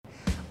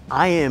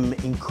I am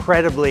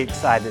incredibly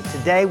excited.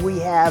 Today we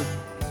have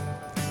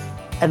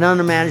an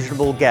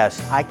unimaginable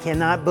guest. I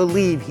cannot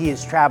believe he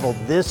has traveled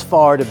this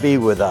far to be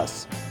with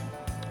us.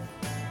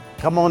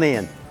 Come on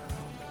in.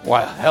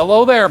 Well,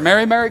 hello there.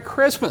 Merry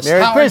Christmas.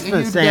 Merry How Christmas, are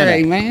you Santa.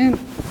 today, man?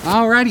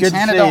 All righty, Good to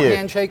Santa see don't you.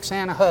 handshake,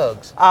 Santa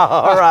hugs.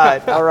 All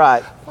right, all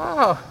right.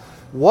 Oh,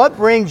 What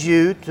brings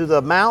you to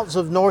the mountains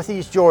of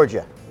Northeast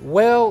Georgia?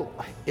 well,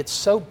 it's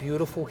so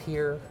beautiful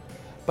here,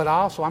 but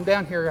also I'm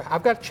down here,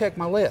 I've got to check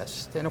my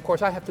list. And of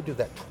course, I have to do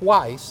that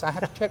twice. I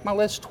have to check my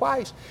list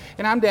twice.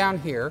 And I'm down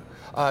here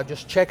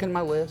just checking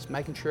my list,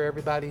 making sure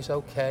everybody's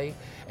okay,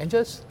 and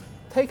just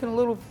taking a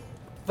little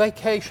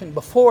vacation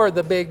before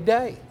the big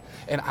day.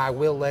 And I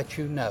will let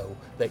you know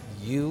that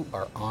you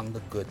are on the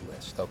good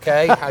list,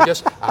 okay?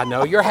 I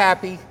know you're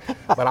happy,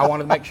 but I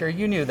wanted to make sure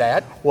you knew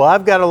that. Well,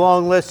 I've got a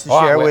long list to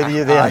share with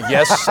you then.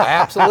 Yes,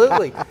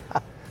 absolutely.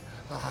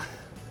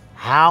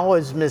 How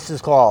is Mrs.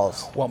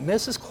 Claus? Well,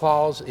 Mrs.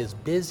 Claus is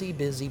busy.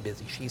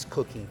 She's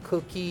cooking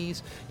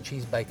cookies, and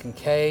she's baking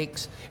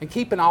cakes, and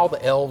keeping all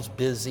the elves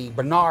busy.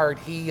 Bernard,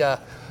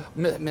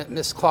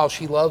 Miss Claus,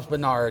 she loves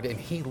Bernard, and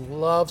he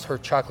loves her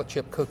chocolate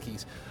chip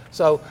cookies.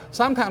 So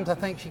sometimes I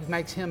think she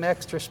makes him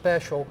extra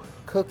special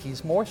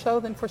cookies, more so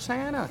than for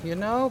Santa, you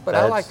know? But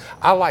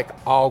I like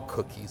all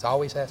cookies. I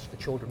always ask the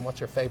children, what's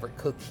their favorite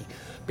cookie?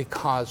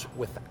 Because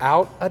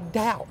without a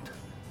doubt,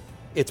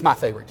 it's my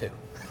favorite too.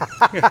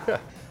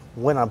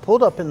 When I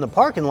pulled up in the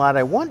parking lot,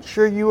 I wasn't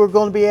sure you were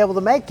going to be able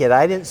to make it.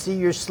 I didn't see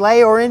your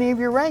sleigh or any of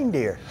your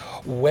reindeer.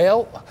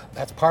 Well,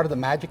 that's part of the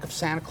magic of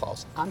Santa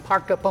Claus. I'm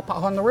parked up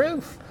on the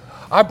roof.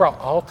 I brought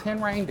all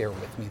 10 reindeer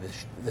with me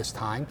this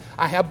time.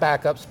 I have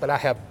backups, but I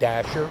have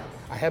Dasher,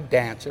 I have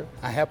Dancer,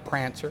 I have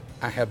Prancer,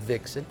 I have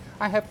Vixen,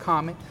 I have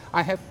Comet,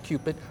 I have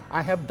Cupid,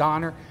 I have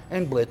Donner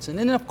and Blitzen.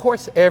 And of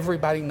course,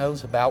 everybody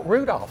knows about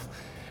Rudolph.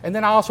 And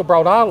then I also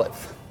brought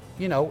Olive.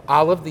 You know,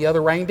 Olive, the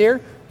other reindeer.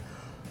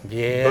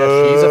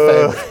 Yeah, she's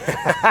a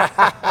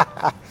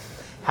favorite.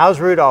 How's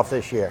Rudolph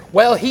this year?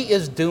 Well, he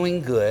is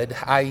doing good.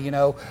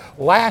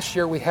 Last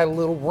year we had a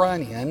little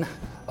run-in.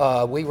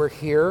 We were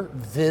here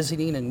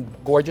visiting in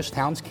gorgeous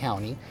Towns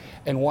County,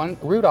 and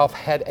Rudolph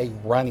had a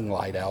running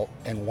light out,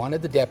 and one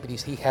of the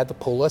deputies, he had to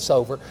pull us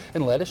over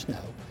and let us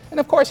know. And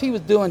of course, he was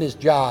doing his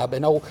job,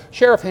 and old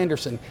Sheriff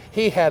Henderson,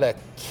 he got a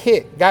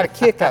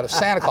kick out of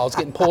Santa Claus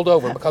getting pulled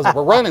over because of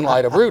a running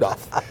light of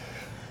Rudolph.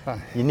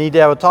 You need to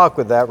have a talk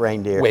with that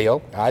reindeer.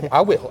 Well,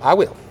 I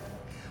will.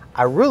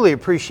 I really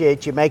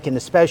appreciate you making a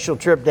special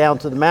trip down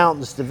to the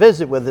mountains to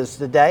visit with us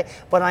today,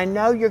 but I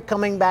know you're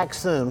coming back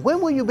soon.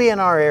 When will you be in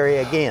our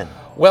area again?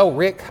 Well,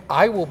 Rick,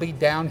 I will be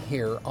down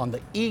here on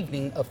the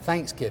evening of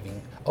Thanksgiving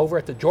over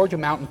at the Georgia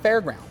Mountain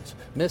Fairgrounds.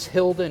 Miss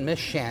Hilda and Miss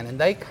Shannon,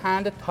 they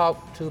kind of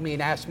talked to me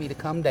and asked me to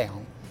come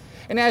down.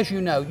 And as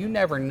you know, you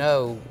never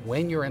know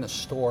when you're in a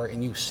store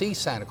and you see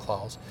Santa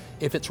Claus,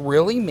 if it's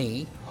really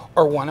me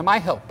or one of my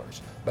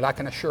helpers. But I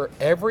can assure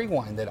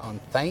everyone that on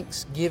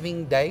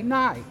Thanksgiving Day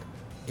night,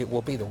 it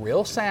will be the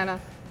real Santa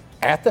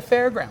at the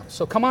fairgrounds.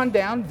 So come on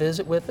down,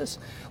 visit with us,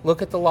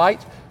 look at the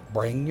lights,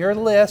 bring your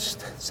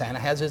list. Santa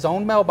has his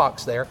own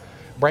mailbox there.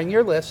 Bring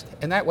your list,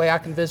 and that way I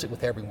can visit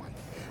with everyone.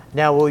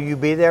 Now, will you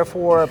be there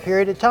for a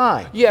period of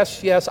time?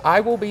 Yes, I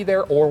will be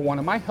there, or one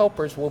of my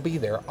helpers will be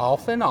there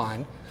off and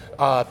on.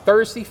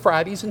 Thursday,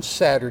 Fridays, and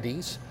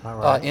Saturdays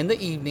in the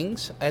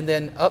evenings, and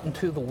then up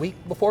until the week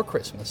before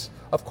Christmas.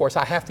 Of course,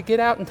 I have to get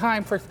out in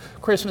time for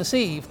Christmas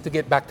Eve to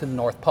get back to the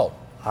North Pole.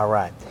 All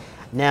right.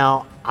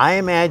 Now, I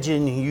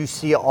imagine you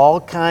see all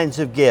kinds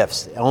of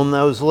gifts on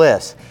those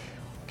lists.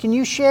 Can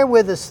you share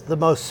with us the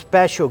most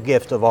special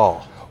gift of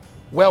all?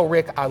 Well,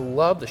 Rick, I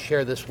love to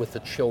share this with the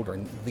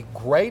children. The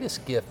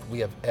greatest gift we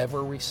have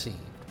ever received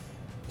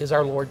is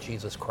our Lord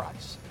Jesus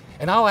Christ.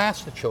 And I'll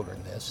ask the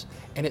children this,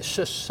 and it's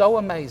just so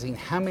amazing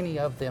how many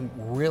of them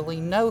really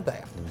know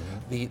that.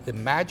 Mm-hmm. The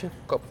magic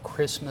of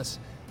Christmas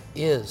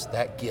is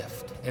that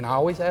gift. And I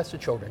always ask the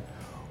children,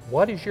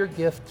 what is your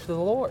gift to the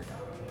Lord?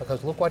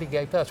 Because look what he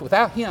gave to us.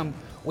 Without him,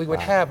 we would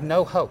have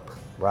no hope.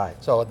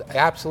 Right. So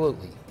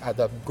absolutely,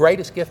 the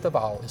greatest gift of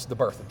all is the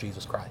birth of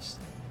Jesus Christ.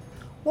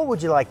 What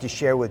would you like to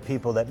share with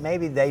people that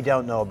maybe they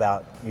don't know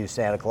about you,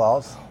 Santa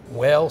Claus?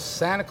 Well,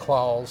 Santa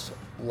Claus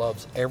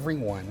loves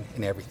everyone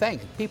and everything.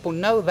 People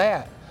know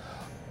that,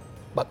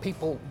 but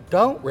people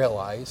don't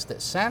realize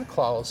that Santa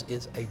Claus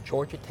is a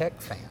Georgia Tech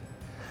fan.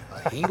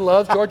 He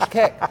loves Georgia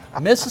Tech.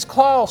 Mrs.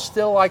 Claus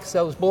still likes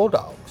those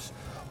Bulldogs,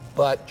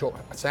 but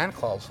Santa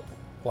Claus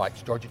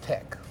likes Georgia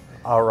Tech.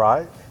 All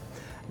right.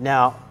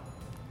 Now,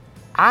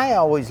 I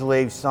always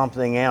leave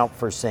something out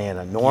for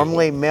Santa,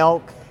 normally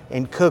milk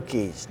and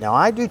cookies. Now,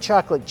 I do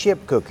chocolate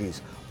chip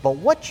cookies, but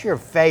what's your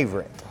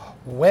favorite?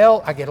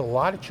 Well, I get a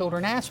lot of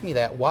children ask me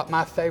that, what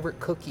my favorite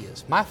cookie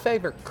is. My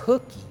favorite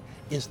cookie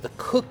is the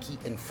cookie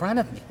in front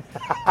of me.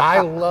 I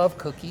love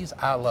cookies.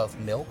 I love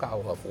milk. I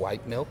love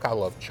white milk. I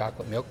love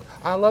chocolate milk.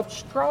 I love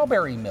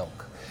strawberry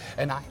milk.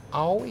 And I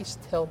always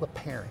tell the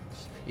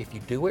parents, if you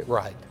do it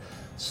right,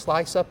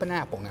 slice up an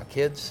apple. Now,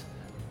 kids,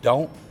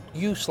 don't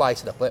you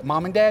slice it up. Let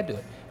mom and dad do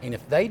it. And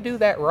if they do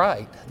that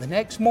right, the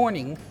next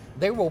morning,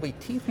 there will be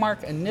teeth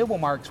marks and nibble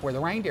marks where the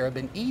reindeer have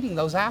been eating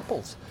those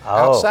apples Oh.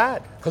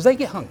 outside because they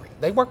get hungry.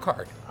 They work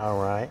hard.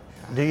 All right.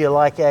 Do you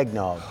like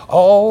eggnog?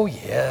 Oh,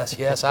 yes,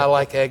 yes, I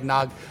like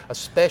eggnog,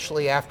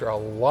 especially after a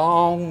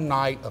long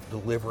night of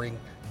delivering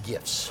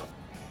gifts.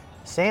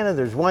 Santa,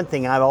 there's one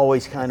thing I've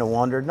always kind of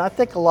wondered, and I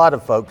think a lot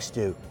of folks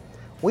do.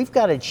 We've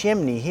got a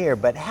chimney here,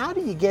 but how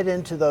do you get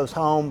into those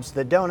homes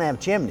that don't have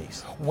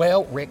chimneys?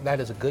 Well, Rick, that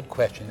is a good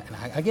question.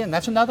 And again,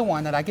 that's another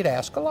one that I get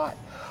asked a lot.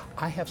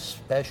 I have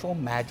special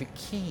magic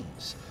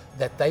keys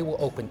that they will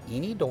open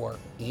any door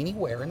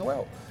anywhere in the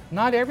world.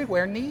 Not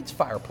everywhere needs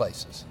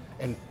fireplaces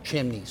and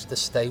chimneys to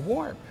stay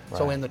warm.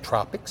 So Right. in the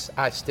tropics,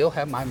 I still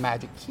have my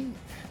magic key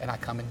and I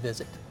come and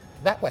visit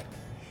that way.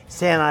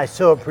 Santa, I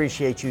so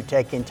appreciate you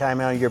taking time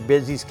out of your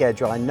busy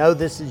schedule. I know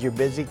this is your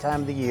busy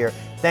time of the year.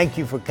 Thank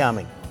you for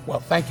coming. Well,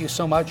 thank you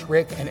so much,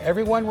 Rick. And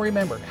everyone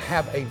remember,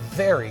 have a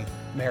very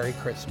Merry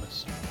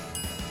Christmas.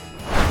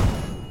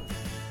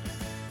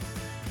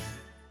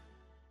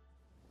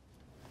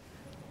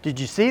 Did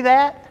you see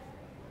that?